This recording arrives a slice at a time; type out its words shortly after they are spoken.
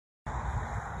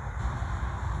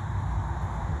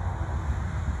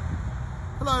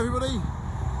Hello everybody,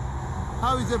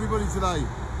 how is everybody today?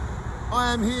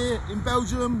 I am here in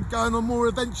Belgium going on more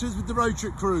adventures with the road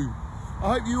trip crew.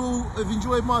 I hope you all have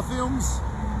enjoyed my films,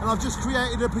 and I've just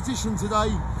created a petition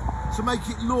today to make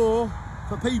it law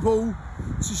for people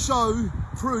to show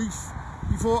proof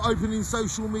before opening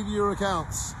social media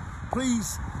accounts.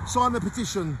 Please sign the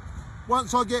petition.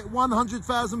 Once I get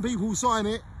 100,000 people sign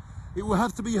it, it will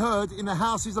have to be heard in the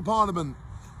Houses of Parliament.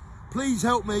 Please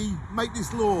help me make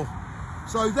this law.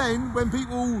 So then, when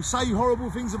people say horrible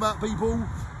things about people,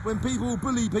 when people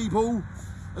bully people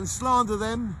and slander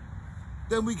them,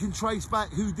 then we can trace back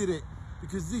who did it,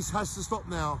 because this has to stop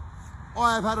now.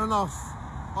 I have had enough.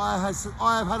 I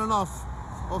have had enough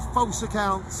of false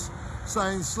accounts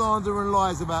saying slander and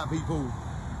lies about people.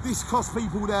 This costs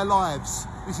people their lives.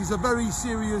 This is a very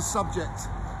serious subject.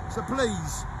 So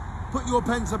please, put your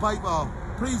pen to paper.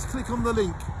 Please click on the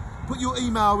link, put your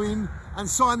email in and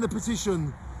sign the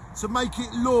petition to make it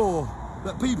law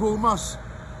that people must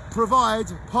provide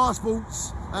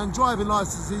passports and driving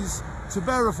licenses to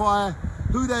verify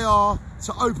who they are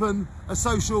to open a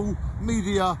social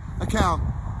media account.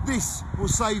 This will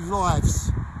save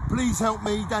lives. Please help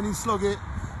me, Danny Sloggett,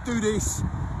 do this.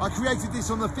 I created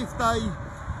this on the 5th day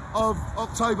of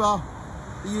October,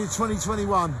 the year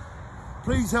 2021.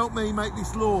 Please help me make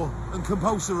this law and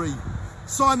compulsory.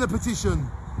 Sign the petition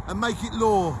and make it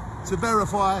law to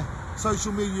verify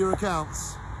social media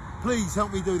accounts. Please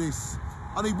help me do this.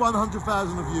 I need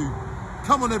 100,000 of you.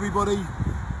 Come on everybody.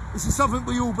 This is something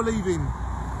we all believe in.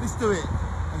 Let's do it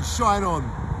and shine on.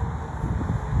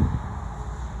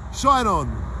 Shine on.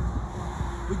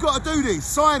 We've got to do this.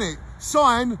 Sign it.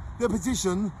 Sign the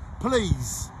petition,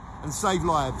 please, and save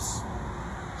lives.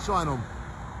 Shine on.